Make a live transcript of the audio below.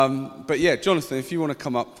But yeah, Jonathan, if you want to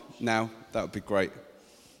come up now, that would be great. I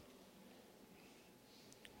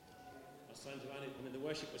was saying to Annie, the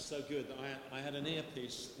worship was so good that I had an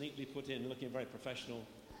earpiece neatly put in, looking very professional.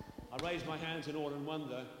 I raised my hands in awe and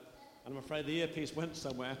wonder, and I'm afraid the earpiece went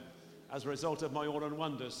somewhere as a result of my awe and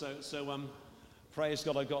wonder. So praise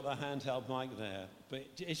God, I got the handheld mic there. But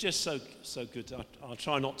it's just so good. I'll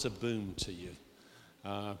try not to boom to you.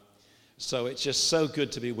 So it's just so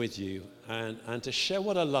good to be with you and to share.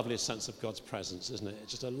 What a lovely sense of God's presence, isn't it?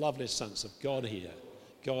 It's just a lovely sense of God here.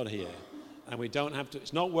 And we don't have to,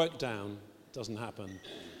 it's not worked down, it doesn't happen,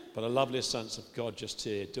 but a lovely sense of God just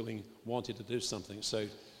here wanting to do something. So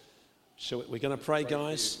we're going to pray,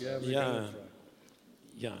 guys? Yeah.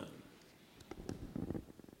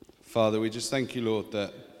 Father, we just thank you, Lord,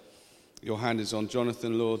 that your hand is on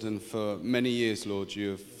Jonathan, Lord, and for many years, Lord,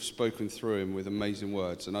 you have spoken through him with amazing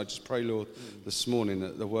words. And I just pray, Lord, this morning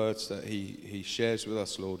that the words that he shares with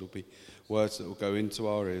us, Lord, will be words that will go into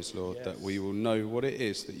our ears, Lord, that we will know what it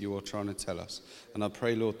is that you are trying to tell us. And I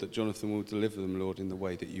pray, Lord, that Jonathan will deliver them, Lord, in the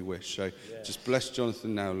way that you wish. So just bless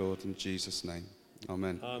Jonathan now, Lord, in Jesus' name.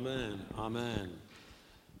 Amen. Amen.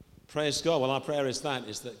 Praise God. Well, our prayer is that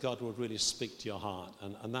God would really speak to your heart.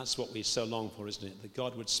 And that's what we so long for, isn't it? That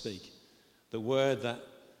God would speak the word that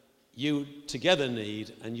you together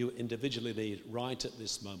need and you individually need right at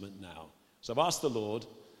this moment now. So I've asked the Lord,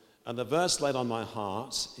 and the verse laid on my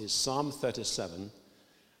heart is Psalm 37,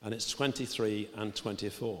 and it's 23 and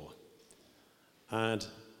 24. And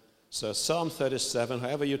so Psalm 37,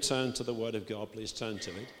 however you turn to the word of God, please turn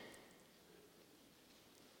to it.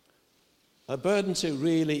 A burden to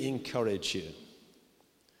really encourage you.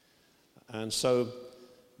 And so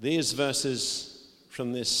these verses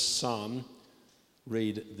from this psalm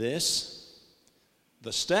read this: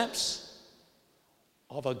 the steps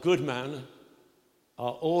of a good man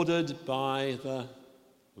are ordered by the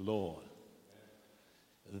Lord.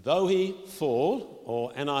 Though he fall,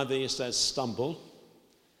 or NIV says stumble,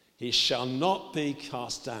 he shall not be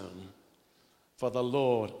cast down, for the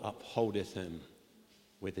Lord upholdeth him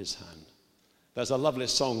with his hand. There's a lovely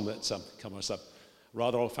song that's a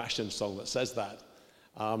rather old-fashioned song that says that.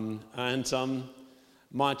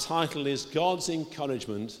 My title is God's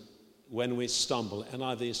Encouragement When We Stumble.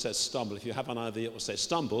 NIV says stumble. If you have an NIV, it will say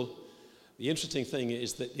stumble. The interesting thing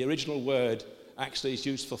is that the original word actually is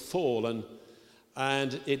used for fall,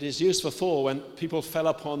 and it is used for fall when people fell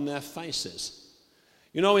upon their faces.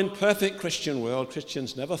 You know, in perfect Christian world,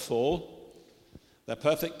 Christians never fall. They're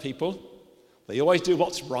perfect people. They always do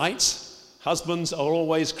what's right. Husbands are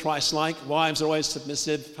always Christ-like. Wives are always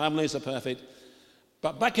submissive. Families are perfect.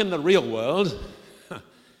 But back in the real world,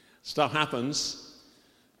 stuff happens,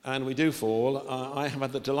 and we do fall. I have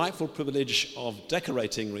had the delightful privilege of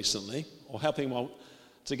decorating recently, or helping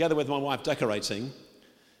together with my wife decorating.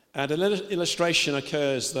 And an illustration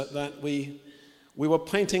occurs that we were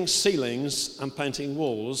painting ceilings and painting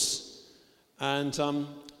walls, and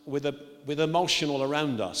with emulsion all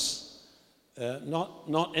around us.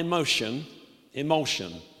 Not emotion,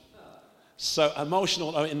 emulsion. So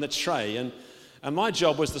emotional in the tray, and my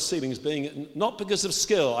job was the ceilings being, not because of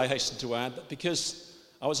skill, I hasten to add, but because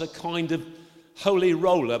I was a kind of holy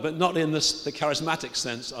roller, but not in the charismatic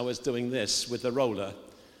sense. I was doing this with the roller.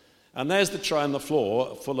 And there's the tray on the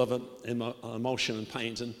floor full of emulsion and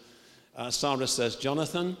paint, and Sarah says,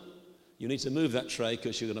 "Jonathan, you need to move that tray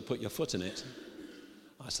because you're going to put your foot in it."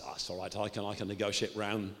 I said, "That's all right, I can negotiate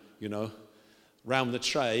round the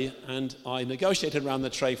tray." And I negotiated around the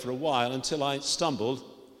tray for a while until I stumbled.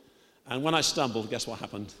 And when I stumbled, guess what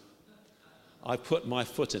happened? I put my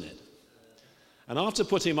foot in it. And after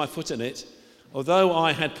putting my foot in it, although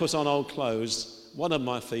I had put on old clothes, one of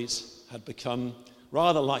my feet had become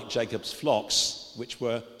rather like Jacob's flocks, which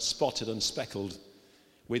were spotted and speckled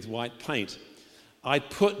with white paint. I'd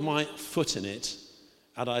put my foot in it,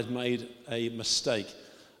 and I'd made a mistake.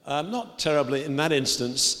 Not terribly, in that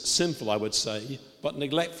instance, sinful, I would say, but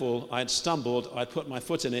neglectful. I'd stumbled, I'd put my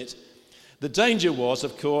foot in it. The danger was,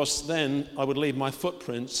 of course, then I would leave my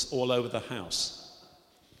footprints all over the house.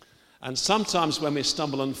 And sometimes when we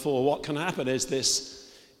stumble and fall, what can happen is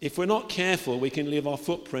this: if we're not careful, we can leave our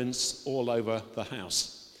footprints all over the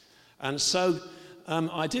house. And so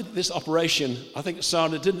I did this operation. I think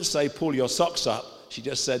Sarah didn't say, "Pull your socks up." She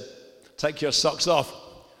just said, "Take your socks off."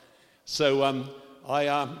 So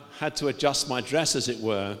I had to adjust my dress, as it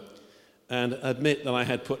were, and admit that I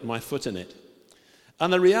had put my foot in it.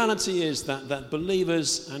 And the reality is that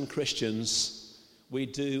believers and Christians, we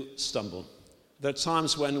do stumble. There are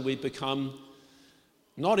times when we become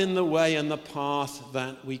not in the way and the path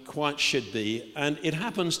that we quite should be, and it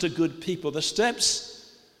happens to good people. The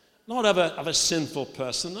steps not of a sinful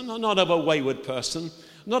person, not of a wayward person,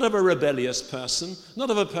 not of a rebellious person, not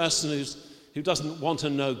of a person who doesn't want to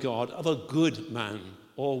know God, of a good man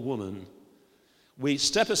or woman. We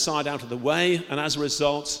step aside out of the way, and as a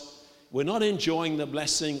result, we're not enjoying the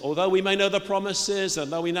blessing, although we may know the promises,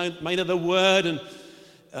 although we may know the word, and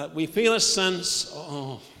we feel a sense,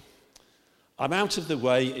 I'm out of the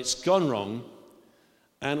way, it's gone wrong,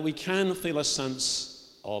 and we can feel a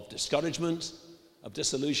sense of discouragement, of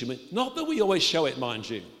disillusionment. Not that we always show it, mind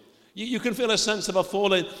you. You can feel a sense of a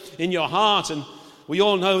fall in your heart, and we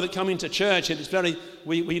all know that coming to church,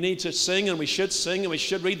 we need to sing, and we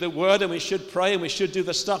should read the word, and we should pray, and we should do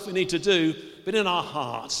the stuff we need to do, but in our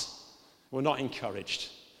hearts, we're not encouraged.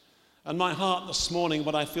 And my heart this morning,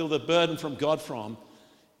 what I feel the burden from God from,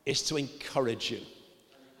 is to encourage you.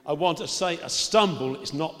 I want to say a stumble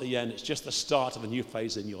is not the end, it's just the start of a new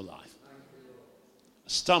phase in your life. A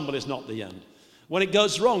stumble is not the end. When it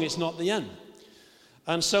goes wrong, it's not the end.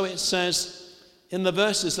 And so it says in the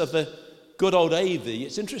verses of the good old AV,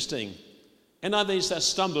 it's interesting. NIV says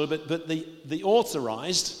stumble, but the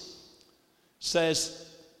authorized says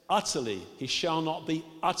utterly, he shall not be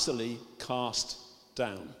utterly cast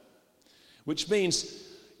down. Which means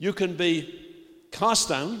you can be cast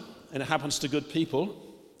down, and it happens to good people.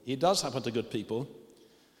 It does happen to good people.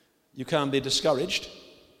 You can be discouraged.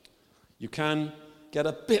 You can get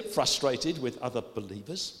a bit frustrated with other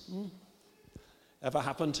believers. Ever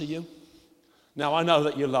happened to you? Now, I know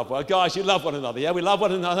that you love one. Guys, you love one another, yeah? We love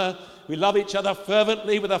one another. We love each other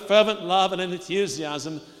fervently with a fervent love and an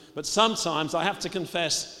enthusiasm. But sometimes, I have to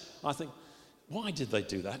confess, I think, why did they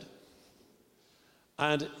do that?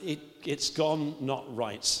 And it's gone not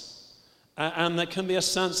right. And there can be a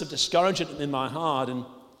sense of discouragement in my heart.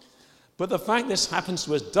 But the fact this happens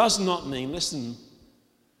to us does not mean, listen,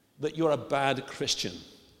 that you're a bad Christian.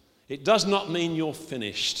 It does not mean you're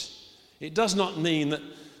finished. It does not mean that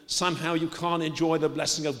somehow you can't enjoy the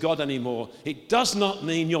blessing of God anymore. It does not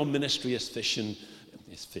mean your ministry is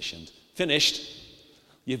finished.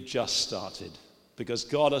 You've just started. Because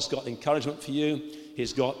God has got encouragement for you.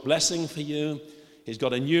 He's got blessing for you. He's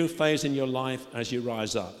got a new phase in your life as you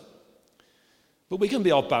rise up. But we can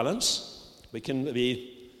be off balance. We can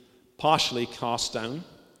be partially cast down.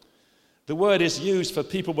 The word is used for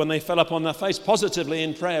people when they fell upon their face positively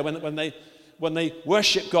in prayer, when they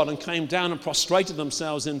worshiped God and came down and prostrated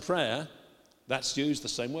themselves in prayer. That's used, the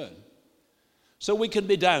same word. So we can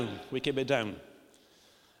be down. We can be down.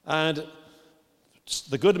 And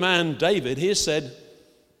the good man David, he said,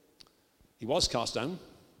 he was cast down,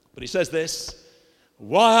 but he says this,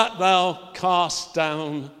 why art thou cast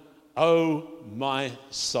down, O my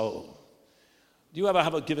soul? Do you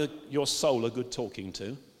ever give your soul a good talking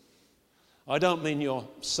to? I don't mean your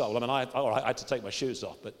soul. I mean, I had to take my shoes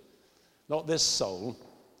off, but not this soul.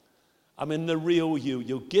 I mean the real you.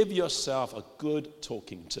 You give yourself a good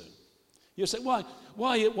talking to. You say, why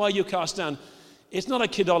are you cast down? It's not a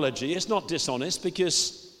kidology. It's not dishonest,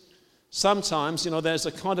 because sometimes, there's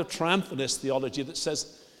a kind of triumphalist theology that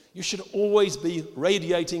says you should always be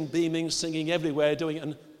radiating, beaming, singing everywhere, doing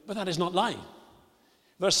it. But that is not lying.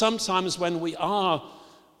 There are some times when we are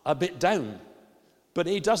a bit down, but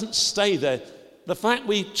he doesn't stay there. The fact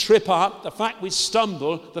we trip up, the fact we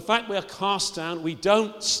stumble, the fact we are cast down, we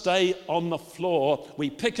don't stay on the floor.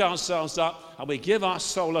 We pick ourselves up and we give our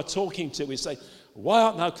soul a talking to. We say, why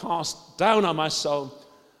art thou cast down, O my soul?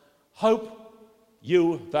 Hope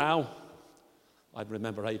you, thou, I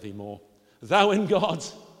remember A.V. Moore, thou in God,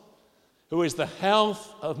 who is the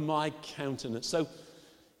health of my countenance. So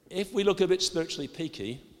if we look a bit spiritually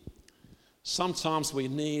peaky, sometimes we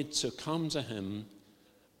need to come to him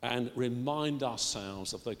and remind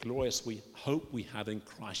ourselves of the glorious hope we have in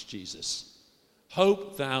Christ Jesus.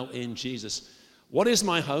 Hope thou in Jesus. What is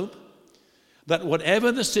my hope? That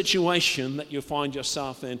whatever the situation that you find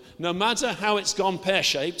yourself in, no matter how it's gone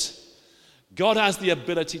pear-shaped, God has the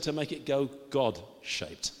ability to make it go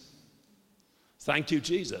God-shaped. Thank you,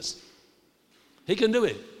 Jesus. He can do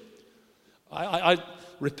it. I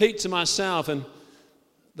repeat to myself, and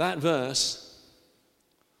that verse,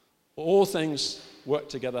 all things work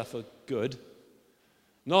together for good,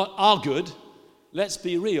 not are good. Let's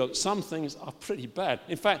be real. Some things are pretty bad.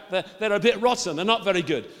 In fact, they're a bit rotten. They're not very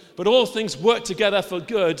good. But all things work together for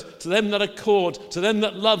good to them that accord, to them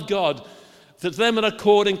that love God, to them that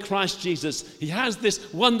accord in Christ Jesus. He has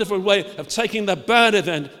this wonderful way of taking the bad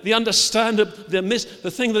event, the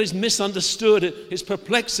the thing that is misunderstood, is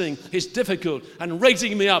perplexing, is difficult, and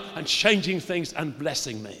raising me up and changing things and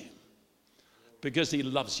blessing me. Because he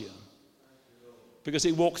loves you. Because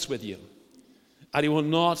he walks with you. And he will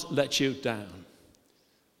not let you down.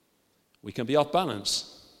 We can be off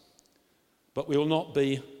balance. but we will not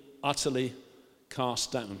be utterly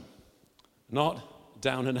cast down. Not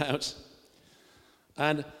down and out.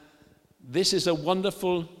 And this is a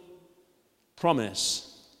wonderful promise.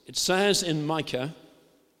 It says in Micah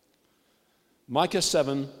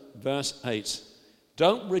 7, verse 8,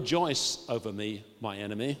 "Don't rejoice over me, my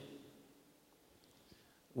enemy.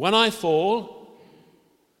 When I fall,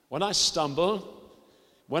 when I stumble,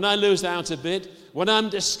 when I lose out a bit, when I'm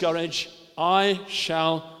discouraged, I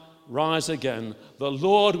shall rise again. The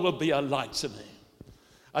Lord will be a light to me."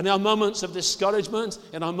 And in our moments of discouragement,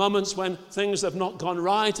 in our moments when things have not gone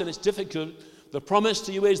right and it's difficult, the promise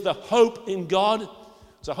to you is the hope in God.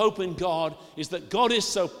 To hope in God is that God is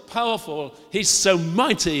so powerful, He's so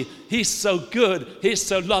mighty, He's so good, He's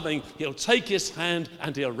so loving, He'll take His hand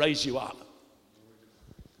and He'll raise you up.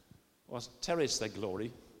 Well, Terry said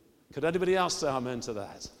glory. Could anybody else say amen to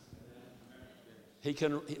that?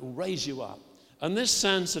 He'll raise you up. And this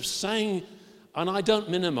sense of saying, and I don't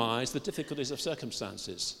minimize the difficulties of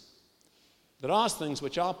circumstances. There are things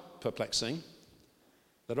which are perplexing.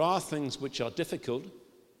 There are things which are difficult.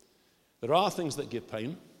 There are things that give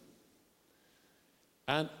pain.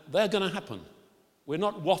 And they're going to happen. We're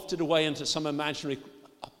not wafted away into some imaginary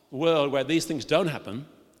world where these things don't happen.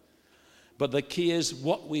 But the key is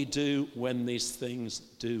what we do when these things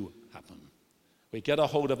do happen. We get a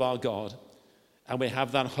hold of our God and we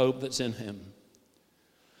have that hope that's in Him.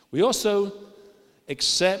 We also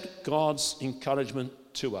accept God's encouragement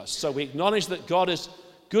to us. So we acknowledge that God is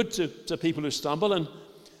good to people who stumble,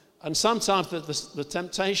 and sometimes the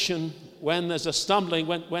temptation when there's a stumbling,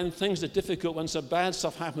 when things are difficult, when some bad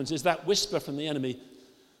stuff happens, is that whisper from the enemy,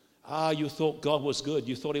 you thought God was good,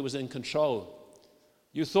 you thought He was in control.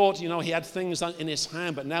 You thought, He had things in His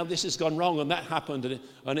hand, but now this has gone wrong and that happened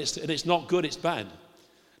and it's not good, it's bad.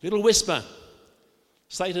 Little whisper.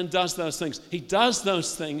 Satan does those things. He does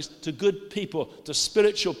those things to good people, to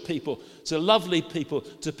spiritual people, to lovely people,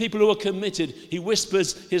 to people who are committed. He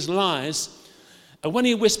whispers his lies. And when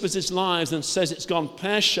he whispers his lies and says it's gone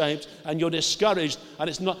pear-shaped and you're discouraged and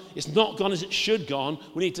it's not gone as it should gone,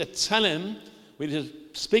 we need to tell him, we need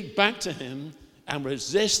to speak back to him and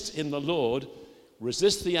resist in the Lord.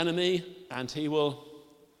 Resist the enemy and he will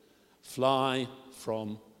fly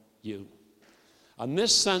from you. And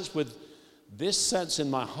this sense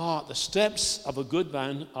in my heart, the steps of a good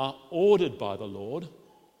man are ordered by the Lord.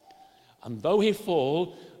 And though he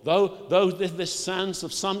fall, though this sense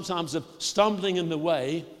of sometimes of stumbling in the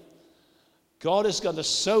way, God is going to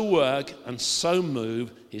so work and so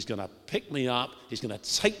move, He's going to pick me up, He's going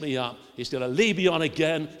to take me up, He's going to lead me on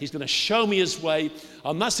again, He's going to show me His way.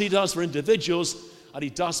 And that's He does for individuals, and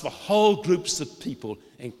He does for whole groups of people,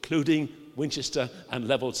 including Winchester and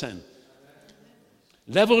Level 10.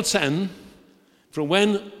 Level 10, from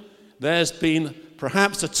when there's been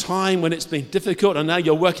perhaps a time when it's been difficult and now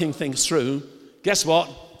you're working things through, guess what?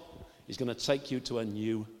 He's going to take you to a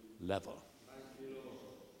new level.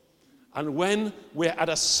 And when we're at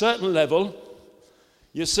a certain level,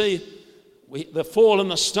 you see, the fall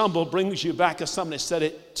and the stumble brings you back, as somebody said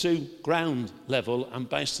it, to ground level and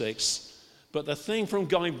basics. But the thing from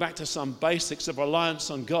going back to some basics of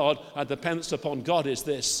reliance on God and dependence upon God is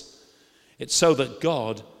this. It's so that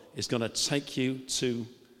God is going to take you to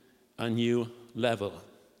a new level.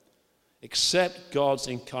 Accept God's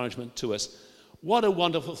encouragement to us. What a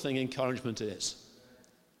wonderful thing encouragement is.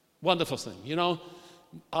 Wonderful thing.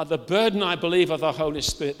 The burden, I believe, of the Holy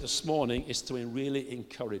Spirit this morning is to really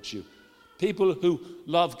encourage you. People who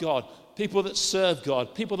love God, people that serve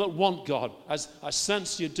God, people that want God, as I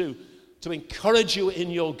sense you do, to encourage you in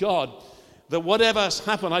your God, that whatever has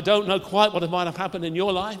happened, I don't know quite what might have happened in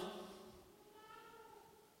your life,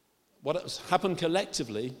 what has happened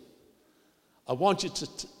collectively, I want you to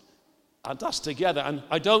and us together. And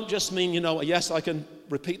I don't just mean, yes, I can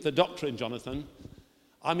repeat the doctrine, Jonathan.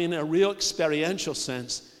 I mean in a real experiential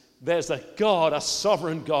sense. There's a God, a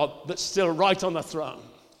sovereign God, that's still right on the throne.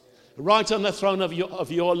 Right on the throne of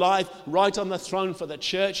your life, right on the throne for the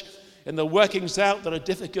church. In the workings out that are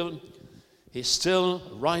difficult, He's still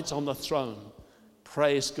right on the throne.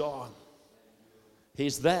 Praise God.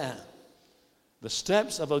 He's there. The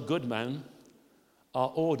steps of a good man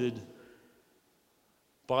are ordered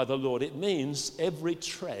by the Lord. It means every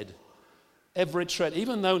tread,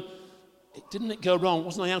 even though didn't it go wrong?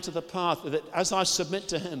 Wasn't I out of the path? That as I submit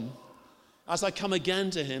to Him, as I come again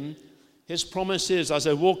to Him, His promise is, as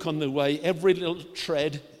I walk on the way, every little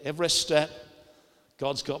tread, every step,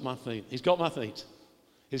 God's got my feet. He's got my feet.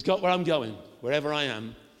 He's got where I'm going, wherever I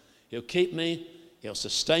am. He'll keep me. He'll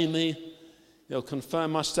sustain me. He'll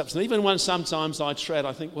confirm my steps. And even when sometimes I tread,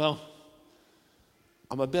 I think, well,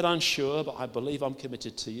 I'm a bit unsure, but I believe I'm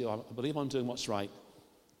committed to you. I believe I'm doing what's right.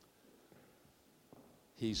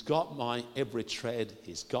 He's got my every tread.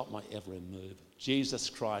 He's got my every move. Jesus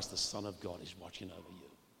Christ, the Son of God, is watching over you.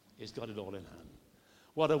 He's got it all in hand.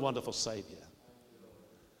 What a wonderful Savior.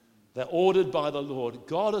 They're ordered by the Lord.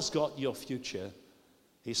 God has got your future.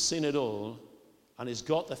 He's seen it all, and He's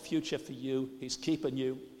got the future for you. He's keeping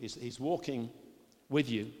you. He's walking with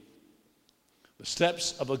you. The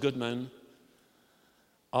steps of a good man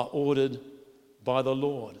are ordered by the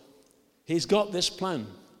Lord. He's got this plan.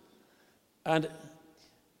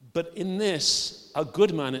 But in this, a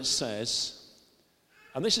good man, it says,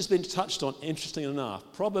 and this has been touched on, interesting enough,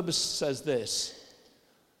 Proverbs says this,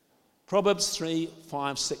 Proverbs 3,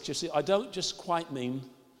 5, 6, you see, I don't just quite mean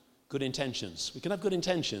good intentions. We can have good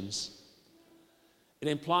intentions. It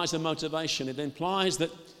implies a motivation. It implies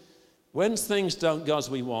that when things don't go as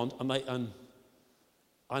we want, and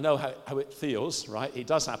I know how it feels, right? It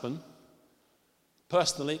does happen.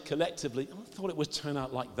 Personally, collectively, I thought it would turn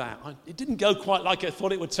out like that. It didn't go quite like I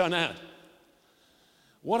thought it would turn out.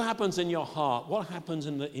 What happens in your heart? What happens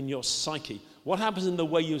in your psyche? What happens in the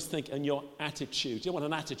way you think and your attitude? Do you know what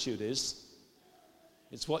an attitude is?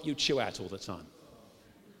 It's what you chew at all the time.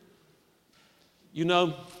 You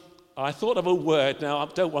know, I thought of a word. Now, I'm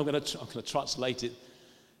going to translate it.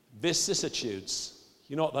 Vicissitudes.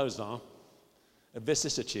 You know what those are? A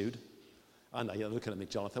vicissitude. I know, you're looking at me,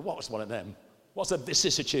 Jonathan. What was one of them? What's a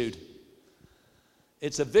vicissitude?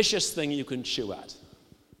 It's a vicious thing you can chew at.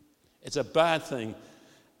 It's a bad thing.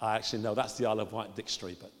 Actually, no, that's the Isle of Wight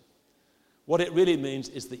dictionary. But what it really means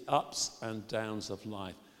is the ups and downs of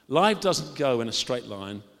life. Life doesn't go in a straight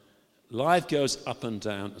line. Life goes up and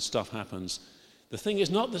down and stuff happens. The thing is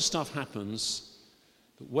not that stuff happens,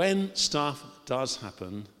 but when stuff does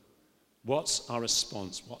happen, what's our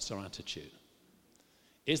response? What's our attitude?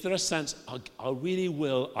 Is there a sense, I really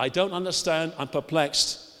will, I don't understand, I'm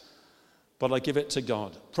perplexed, but I give it to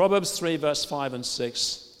God? Proverbs 3, verse 5 and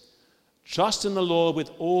 6. Trust in the Lord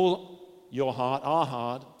with all your heart, our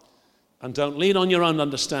heart, and don't lean on your own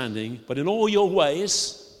understanding, but in all your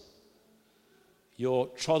ways, your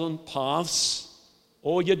trodden paths,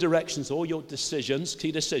 all your directions, all your decisions,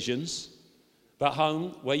 key decisions, about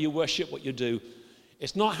home, where you worship, what you do.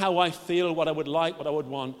 It's not how I feel, what I would like, what I would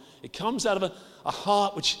want. It comes out of a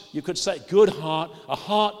heart which you could say, good heart, a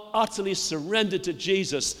heart utterly surrendered to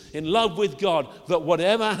Jesus, in love with God, that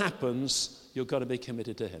whatever happens, you've got to be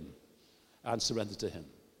committed to Him and surrendered to Him.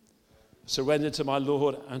 Surrendered to my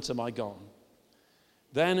Lord and to my God.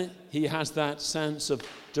 Then He has that sense of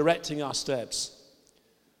directing our steps.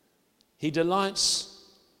 He delights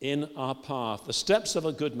in our path. The steps of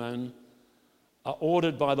a good man are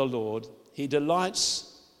ordered by the Lord. He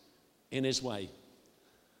delights in His way.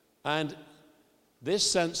 And this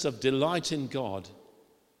sense of delight in God,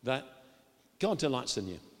 that God delights in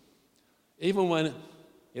you. Even when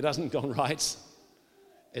it hasn't gone right,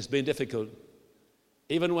 it's been difficult.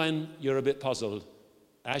 Even when you're a bit puzzled,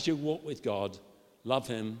 as you walk with God, love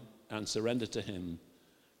Him and surrender to Him,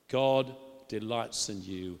 God delights in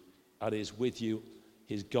you and is with you.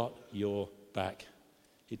 He's got your back.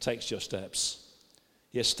 He takes your steps.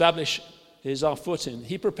 He establishes our footing.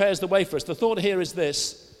 He prepares the way for us. The thought here is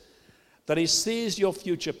this, that He sees your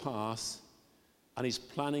future path and He's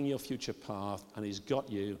planning your future path and He's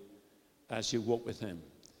got you as you walk with Him.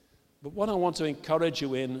 But what I want to encourage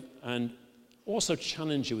you in and also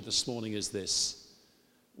challenge you with this morning is this.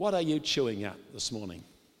 What are you chewing at this morning?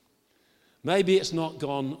 Maybe it's not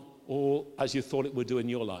gone all as you thought it would do in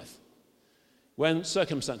your life. When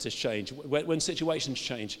circumstances change, when situations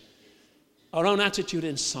change, our own attitude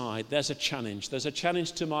inside, there's a challenge. There's a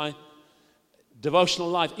challenge to my devotional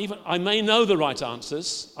life. Even I may know the right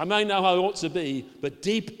answers. I may know how it ought to be, but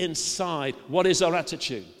deep inside, what is our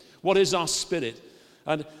attitude? What is our spirit?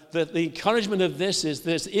 And the encouragement of this is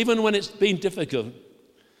this, even when it's been difficult,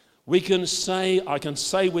 I can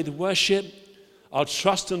say with worship, I'll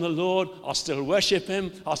trust in the Lord, I'll still worship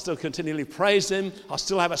Him, I'll still continually praise Him, I'll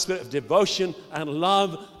still have a spirit of devotion and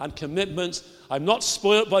love and commitment. I'm not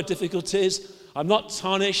spoilt by difficulties, I'm not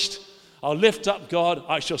tarnished. I'll lift up God.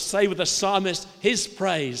 I shall say with the psalmist, His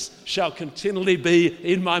praise shall continually be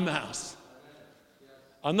in my mouth.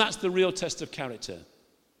 And that's the real test of character.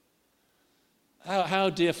 How,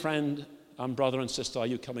 dear friend and brother and sister, are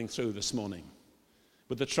you coming through this morning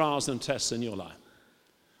with the trials and tests in your life?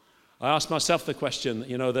 I ask myself the question,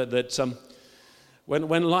 that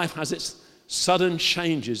when life has its sudden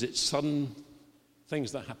changes, its sudden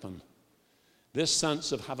things that happen, this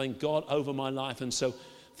sense of having God over my life, and so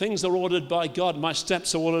things are ordered by God, my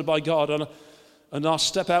steps are ordered by God, and I'll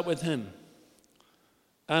step out with Him.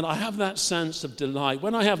 And I have that sense of delight.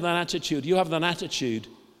 When I have that attitude, you have that attitude.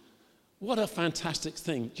 What a fantastic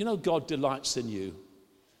thing. Do you know God delights in you?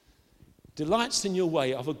 Delights in your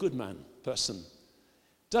way of a good person.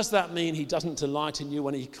 Does that mean he doesn't delight in you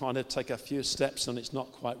when you kind of take a few steps and it's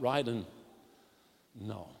not quite right? And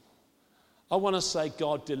no. I want to say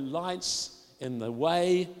God delights in the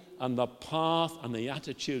way and the path and the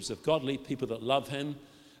attitudes of godly people that love him.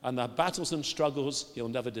 And their battles and struggles, he'll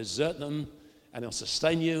never desert them. And he'll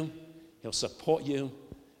sustain you, he'll support you,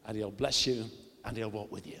 and he'll bless you, and he'll walk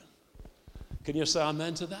with you. Can you say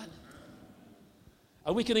amen to that?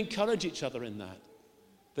 And we can encourage each other in that.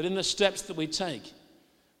 That in the steps that we take,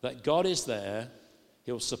 that God is there,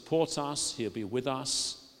 he'll support us, he'll be with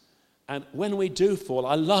us. And when we do fall,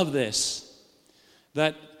 I love this,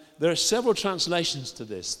 that there are several translations to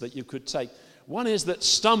this that you could take. One is that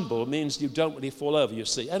stumble means you don't really fall over, you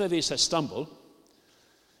see. NIV says stumble.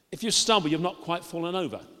 If you stumble, you've not quite fallen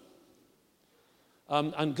over.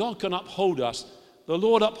 And God can uphold us. The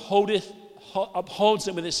Lord upholds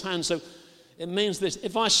it with his hand. So it means this: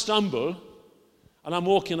 if I stumble and I'm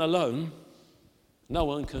walking alone, no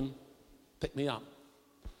one can pick me up.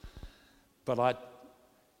 But I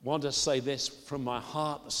want to say this from my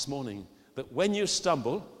heart this morning, that when you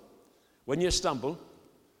stumble,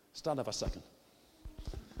 stand up a second.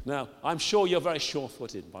 Now, I'm sure you're very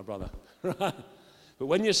sure-footed, my brother. Right? But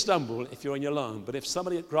when you stumble, if you're on your own, but if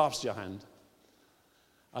somebody grasps your hand,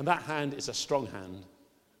 and that hand is a strong hand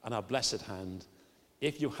and a blessed hand,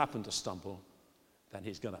 if you happen to stumble, then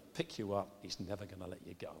he's going to pick you up. He's never going to let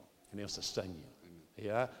you go, and he'll sustain you.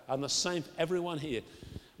 Yeah, and the same for everyone here.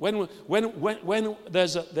 When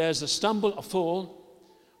there's a stumble, a fall,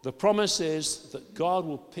 the promise is that God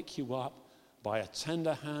will pick you up by a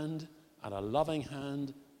tender hand and a loving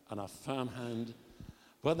hand and a firm hand.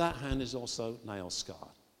 But that hand is also nail-scarred.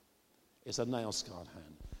 It's a nail-scarred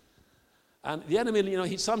hand. And the enemy,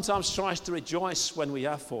 he sometimes tries to rejoice when we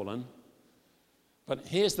have fallen. But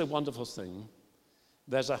here's the wonderful thing.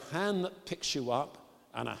 There's a hand that picks you up,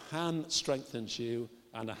 and a hand that strengthens you,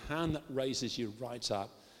 and a hand that raises you right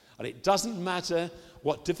up. And it doesn't matter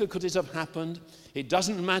what difficulties have happened. It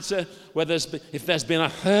doesn't matter if there's been a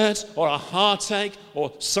hurt or a heartache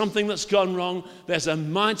or something that's gone wrong. There's a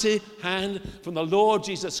mighty hand from the Lord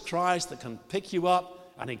Jesus Christ that can pick you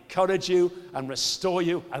up and encourage you and restore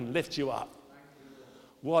you and lift you up.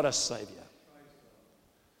 What a Savior.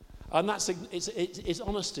 And it's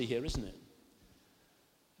honesty here, isn't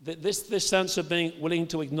it? This sense of being willing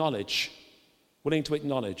to acknowledge.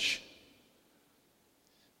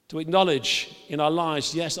 To acknowledge in our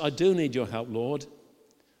lives, yes, I do need your help, Lord.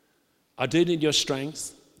 I do need your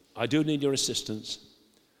strength. I do need your assistance.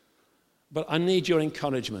 But I need your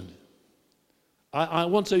encouragement. I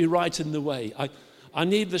want to be right in the way. I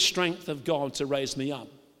need the strength of God to raise me up.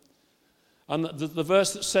 And the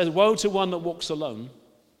verse that says, woe to one that walks alone,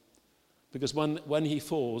 because when he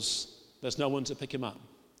falls, there's no one to pick him up.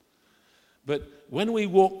 But when we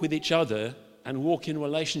walk with each other, and walk in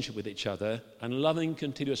relationship with each other, and loving,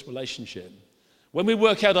 continuous relationship. When we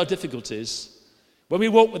work out our difficulties, when we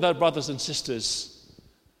walk with our brothers and sisters,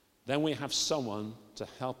 then we have someone to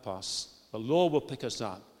help us. The Lord will pick us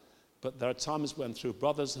up. But there are times when through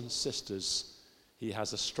brothers and sisters, he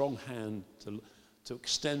has a strong hand to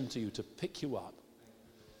extend to you, to pick you up.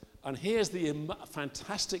 And here's the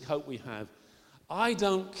fantastic hope we have. I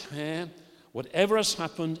don't care whatever has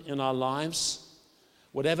happened in our lives,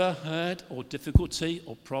 whatever hurt or difficulty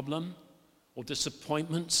or problem or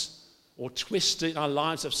disappointment or twist in our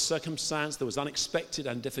lives of circumstance that was unexpected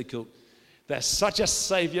and difficult, there's such a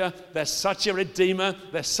Savior, there's such a Redeemer,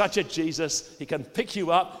 there's such a Jesus. He can pick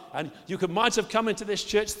you up, and might have come into this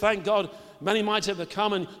church, thank God. Many might have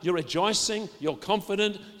come and you're rejoicing, you're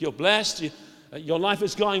confident, you're blessed, your life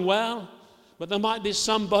is going well. But there might be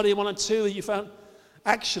somebody, one or two, that you found,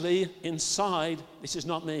 actually, inside, this is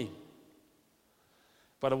not me.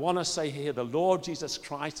 But I want to say here, the Lord Jesus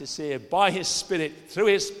Christ is here by his Spirit, through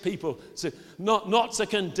his people, to not to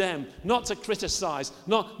condemn, not to criticize,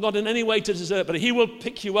 not in any way to desert, but he will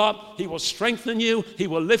pick you up, he will strengthen you, he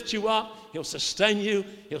will lift you up, he'll sustain you,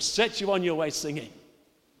 he'll set you on your way singing.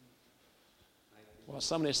 Well,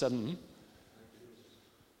 somebody said,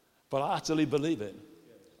 But I utterly believe it.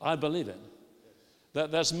 I believe it.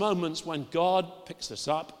 That there's moments when God picks us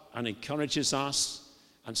up and encourages us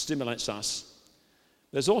and stimulates us.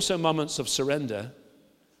 There's also moments of surrender,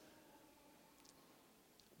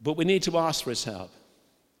 but we need to ask for his help.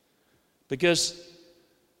 Because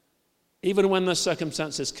even when the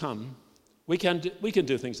circumstances come, we can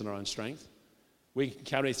do things in our own strength. We can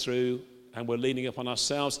carry through, and we're leaning upon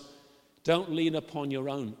ourselves. Don't lean upon your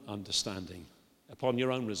own understanding. upon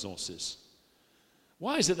your own resources?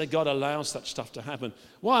 Why is it that God allows such stuff to happen?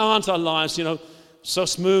 Why aren't our lives, so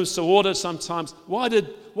smooth, so ordered sometimes? Why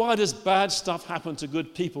does bad stuff happen to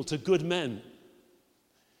good people, to good men?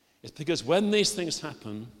 It's because when these things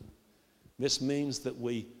happen, this means that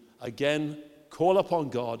we, again, call upon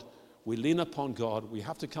God, we lean upon God, we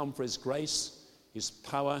have to come for His grace, His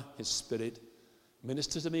power, His Spirit,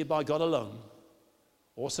 ministered to me by God alone,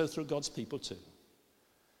 also through God's people too.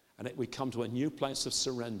 And we come to a new place of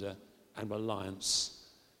surrender and reliance,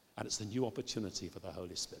 and it's a new opportunity for the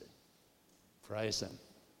Holy Spirit. Praise Him.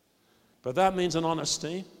 But that means an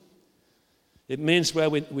honesty. It means where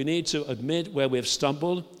we need to admit where we've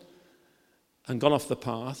stumbled and gone off the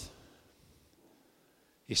path.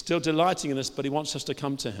 He's still delighting in us, but He wants us to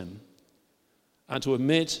come to Him and to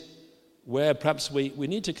admit where perhaps we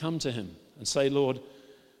need to come to Him and say, Lord,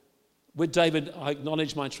 with David, I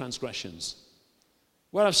acknowledge my transgressions.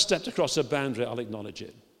 Where I've stepped across a boundary, I'll acknowledge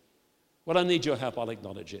it. When I need your help, I'll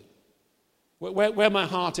acknowledge it. Where my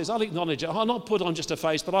heart is, I'll acknowledge it. I'll not put on just a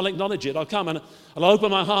face, but I'll acknowledge it. I'll come and I'll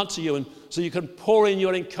open my heart to you, and so you can pour in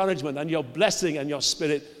your encouragement and your blessing and your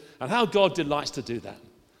Spirit, and how God delights to do that.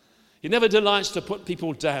 He never delights to put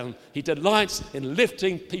people down. He delights in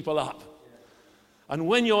lifting people up. And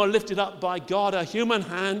when you're lifted up by God, a human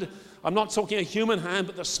hand, I'm not talking a human hand,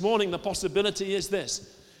 but this morning the possibility is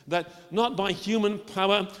this, that not by human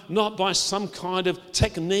power, not by some kind of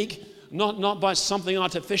technique, not by something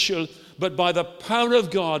artificial, but by the power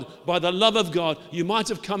of God, by the love of God, you might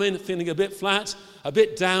have come in feeling a bit flat, a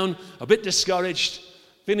bit down, a bit discouraged,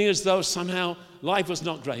 feeling as though somehow life was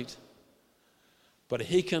not great. But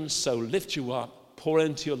He can so lift you up, pour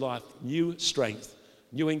into your life new strength,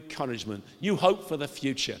 new encouragement, new hope for the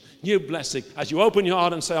future, new blessing, as you open your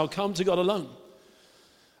heart and say, I'll come to God alone.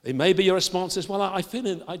 It may be your response is, well,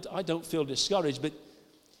 I don't feel discouraged, but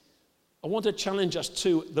I want to challenge us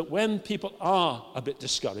too, that when people are a bit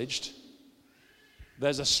discouraged,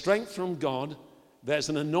 there's a strength from God, there's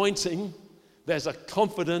an anointing, there's a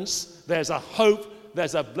confidence, there's a hope,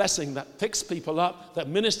 there's a blessing that picks people up, that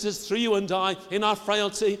ministers through you and I in our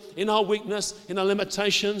frailty, in our weakness, in our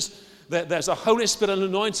limitations. There's a Holy Spirit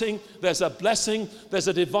anointing, there's a blessing, there's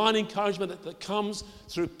a divine encouragement that comes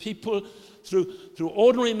through people, through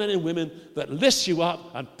ordinary men and women, that lifts you up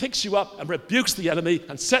and picks you up and rebukes the enemy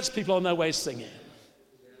and sets people on their way singing.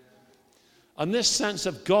 And this sense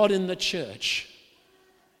of God in the church,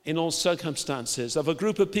 in all circumstances, of a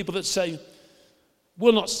group of people that say,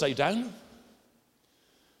 we'll not stay down.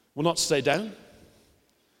 We'll not stay down.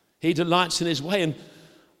 He delights in His way. And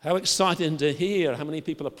how exciting to hear how many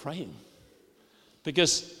people are praying.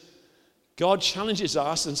 Because God challenges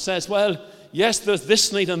us and says, well, yes, there's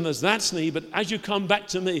this need and there's that need, but as you come back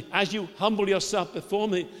to me, as you humble yourself before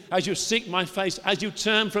me, as you seek my face, as you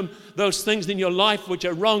turn from those things in your life which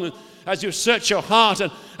are wrong, as you search your heart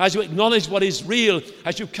and as you acknowledge what is real,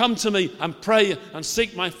 as you come to me and pray and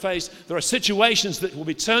seek my face, there are situations that will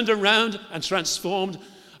be turned around and transformed,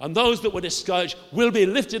 and those that were discouraged will be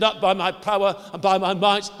lifted up by my power and by my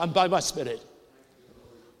might and by my Spirit.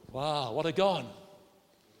 Wow, what a God.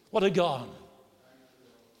 What a God.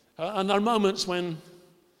 And there are moments when,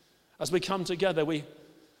 as we come together, we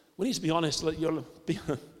need to be honest.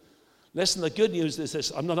 Listen, the good news is this.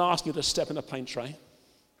 I'm not asking you to step in a paint tray,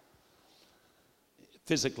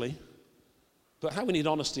 physically, but how we need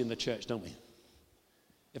honesty in the church, don't we?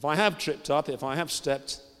 If I have tripped up, if I have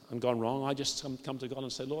stepped and gone wrong, I just come to God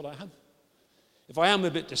and say, Lord, I have. If I am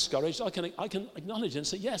a bit discouraged, I can acknowledge it and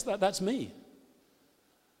say, yes, that's me.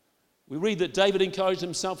 We read that David encouraged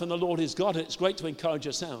himself in the Lord his God. It's great to encourage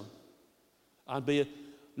yourself and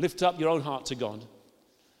lift up your own heart to God.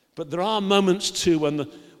 But there are moments too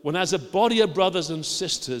when as a body of brothers and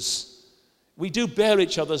sisters, we do bear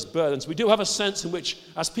each other's burdens. We do have a sense in which,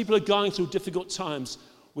 as people are going through difficult times,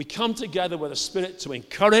 we come together with a spirit to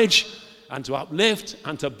encourage and to uplift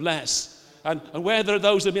and to bless. And where there are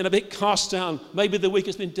those that have been a bit cast down, maybe the week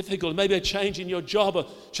has been difficult, maybe a change in your job or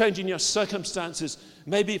change in your circumstances,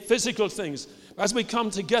 maybe physical things. As we come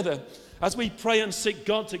together, as we pray and seek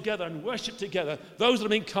God together and worship together, those that have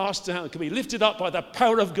been cast down can be lifted up by the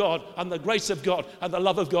power of God and the grace of God and the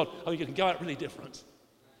love of God, and you can go out really different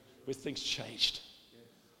with things changed.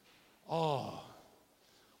 Oh,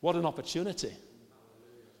 what an opportunity.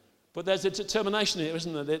 But there's a determination here,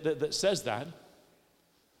 isn't there, that says that.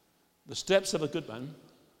 The steps of a good man,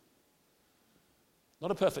 not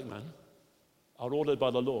a perfect man, are ordered by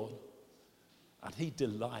the Lord. And He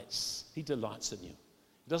delights in you.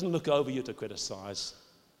 He doesn't look over you to criticize.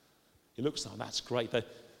 He looks, oh, that's great. The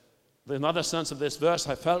another sense of this verse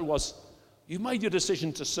I felt was, you made your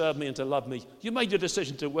decision to serve me and to love me. You made your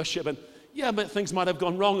decision to worship, and Yeah, but things might have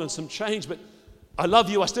gone wrong and some change, but I love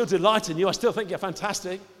you, I still delight in you, I still think you're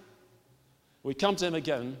fantastic. We come to him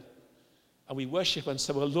again and we worship and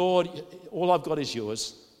say, well, Lord, all I've got is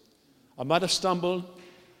yours. I might have stumbled,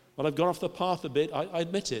 but I've gone off the path a bit. I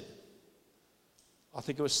admit it. I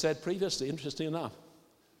think it was said previously, interesting enough.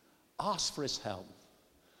 Ask for his help.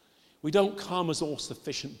 We don't come as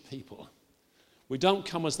all-sufficient people. We don't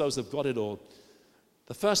come as those who've got it all.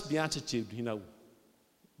 The first beatitude,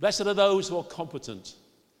 blessed are those who are competent.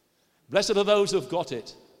 Blessed are those who have got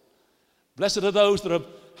it. Blessed are those that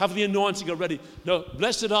have the anointing already. No,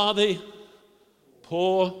 blessed are the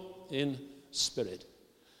poor in spirit.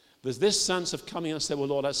 There's this sense of coming and saying, well,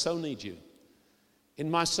 Lord, I so need you. In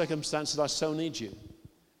my circumstances, I so need you.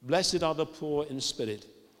 Blessed are the poor in spirit.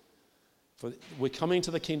 For we're coming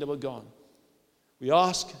to the kingdom of God. We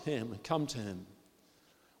ask him and come to him.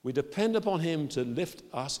 We depend upon him to lift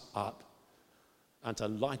us up and to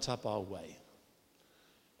light up our way.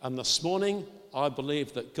 And this morning, I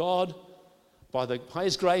believe that God, by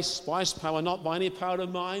his grace, by his power, not by any power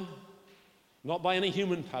of mine, not by any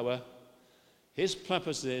human power, his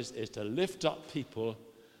purpose is to lift up people,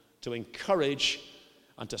 to encourage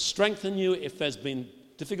and to strengthen you if there's been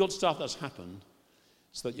difficult stuff that's happened,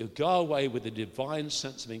 so that you go away with a divine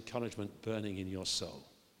sense of encouragement burning in your soul.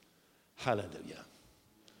 Hallelujah.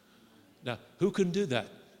 Now, who can do that?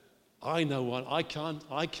 I know one. I can't.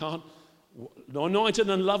 Anointed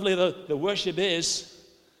and lovely the worship is,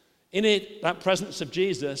 in it, that presence of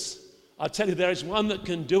Jesus, I tell you, there is one that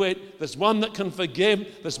can do it. There's one that can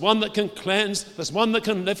forgive. There's one that can cleanse. There's one that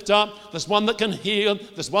can lift up. There's one that can heal.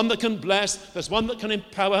 There's one that can bless. There's one that can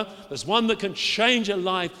empower. There's one that can change a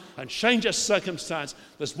life and change a circumstance.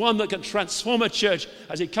 There's one that can transform a church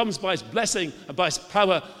as he comes by his blessing and by his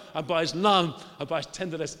power and by his love and by his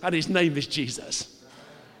tenderness. And his name is Jesus.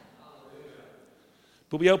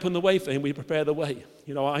 But we open the way for him. We prepare the way.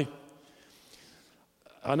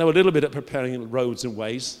 I know a little bit at preparing roads and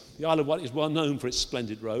ways. The Isle of Wight is well known for its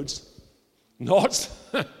splendid roads. Not.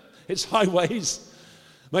 It's highways.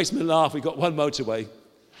 Makes me laugh. We've got one motorway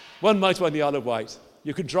in the Isle of Wight.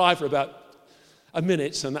 You can drive for about a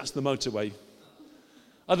minute, and that's the motorway.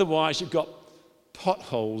 Otherwise, you've got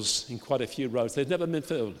potholes in quite a few roads. They've never been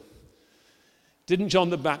filled. Didn't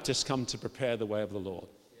John the Baptist come to prepare the way of the Lord?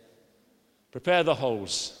 Prepare the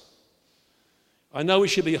holes. I know we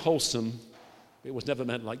should be wholesome. It was never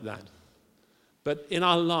meant like that. But in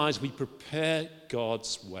our lives, we prepare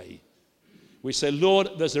God's way. We say, Lord,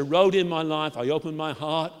 there's a road in my life. I open my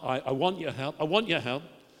heart. I want your help. I want your help.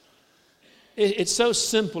 It's so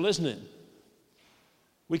simple, isn't it?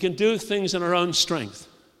 We can do things in our own strength.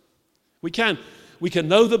 We can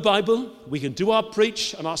know the Bible. We can do our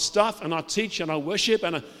preach and our stuff and our teach and our worship.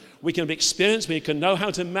 And we can be experienced. We can know how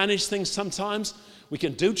to manage things sometimes. We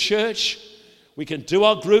can do church. We can do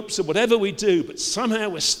our groups or whatever we do, but somehow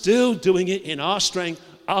we're still doing it in our strength,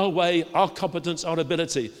 our way, our competence, our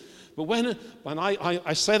ability. But when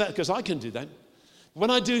I say that because I can do that, when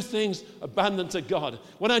I do things abandoned to God,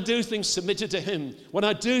 when I do things submitted to him, when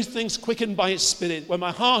I do things quickened by his Spirit, when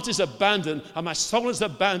my heart is abandoned and my soul is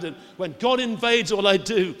abandoned, when God invades all I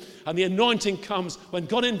do and the anointing comes, when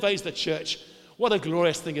God invades the church, what a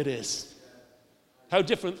glorious thing it is. How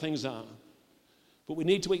different things are. But we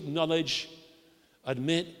need to acknowledge,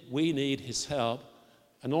 admit we need his help,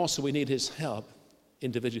 and also we need his help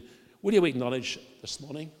individually. Will you acknowledge this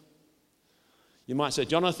morning? You might say,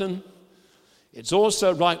 Jonathan, it's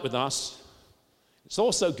also right with us. It's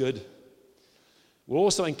also good. We're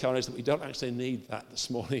also encouraged that we don't actually need that this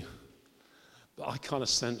morning. But I kind of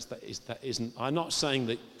sense that isn't. I'm not saying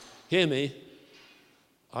that, hear me,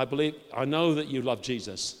 I know that you love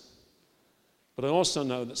Jesus. But I also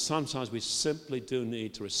know that sometimes we simply do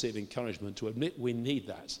need to receive encouragement, to admit we need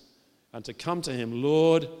that, and to come to him.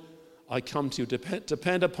 Lord, I come to you.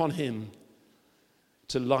 Depend upon him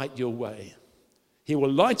to light your way. He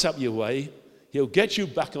will light up your way. He'll get you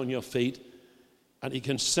back on your feet, and he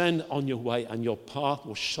can send on your way, and your path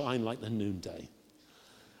will shine like the noonday.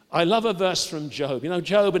 I love a verse from Job.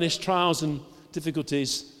 Job in his trials and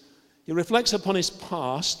difficulties, he reflects upon his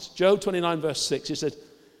past. Job 29 verse 6, he said,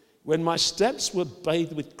 when my steps were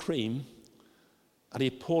bathed with cream, and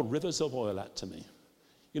he poured rivers of oil out to me.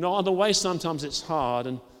 On the way sometimes it's hard,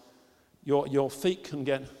 and your feet can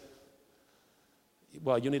get,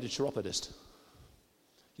 you need a chiropodist.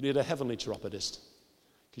 You need a heavenly chiropodist,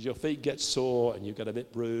 because your feet get sore, and you get a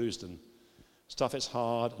bit bruised, and stuff is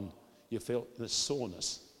hard, and you feel the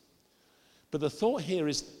soreness. But the thought here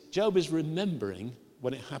is, Job is remembering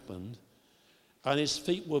when it happened, and his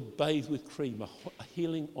feet were bathed with cream, a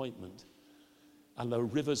healing ointment, and the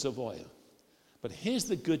rivers of oil. But here's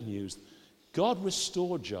the good news. God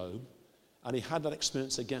restored Job, and he had that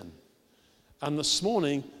experience again. And this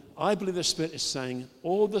morning, I believe the Spirit is saying,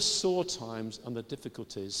 all the sore times and the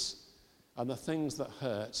difficulties and the things that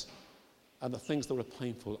hurt and the things that were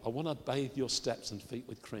painful, I want to bathe your steps and feet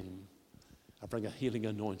with cream and bring a healing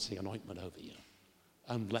anointing and ointment over you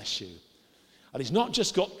and bless you. And he's not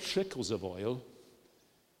just got trickles of oil,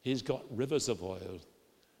 he's got rivers of oil,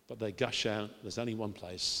 but they gush out. There's only one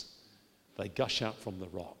place. They gush out from the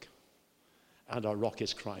rock. And our rock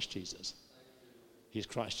is Christ Jesus. He's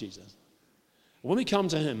Christ Jesus. When we come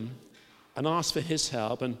to him and ask for his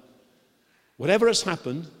help, and whatever has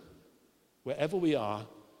happened, wherever we are,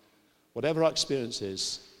 whatever our experience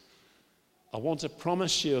is, I want to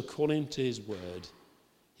promise you, according to his word,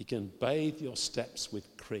 he can bathe your steps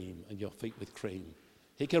with cream and your feet with cream.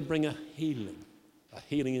 He can bring a healing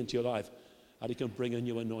into your life, and he can bring a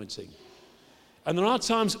new anointing. And there are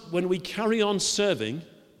times when we carry on serving,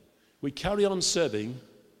 but we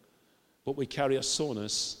carry a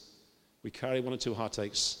soreness. We carry one or two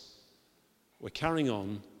heartaches. We're carrying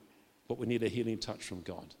on, but we need a healing touch from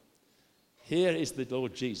God. Here is the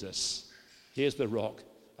Lord Jesus. Here's the rock,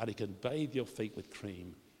 and he can bathe your feet with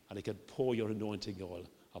cream, and he can pour your anointing oil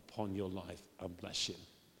upon your life and bless you.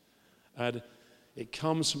 And it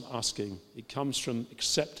comes from asking. It comes from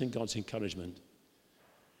accepting God's encouragement.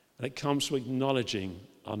 And it comes from acknowledging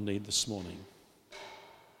our need this morning.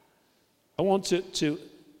 I want to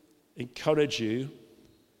encourage you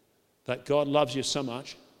that God loves you so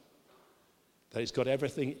much that he's got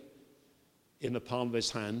everything in the palm of his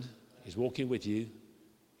hand. He's walking with you.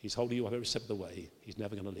 He's holding you up every step of the way. He's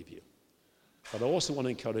never going to leave you. But I also want to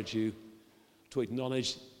encourage you to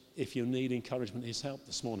acknowledge if you need encouragement, his help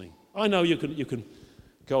this morning. I know you can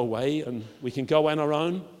go away, and we can go on our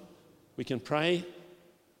own. We can pray,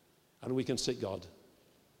 and we can seek God.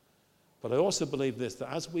 But I also believe this,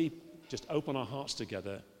 that as we just open our hearts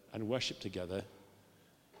together and worship together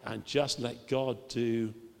and just let God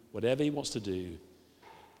do whatever he wants to do,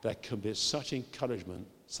 there can be such encouragement,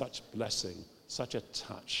 such blessing, such a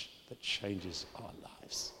touch that changes our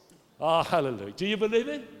lives. Oh, hallelujah. Do you believe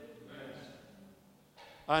it?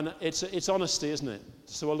 And it's honesty, isn't it?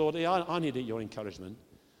 So, Lord, I needed your encouragement.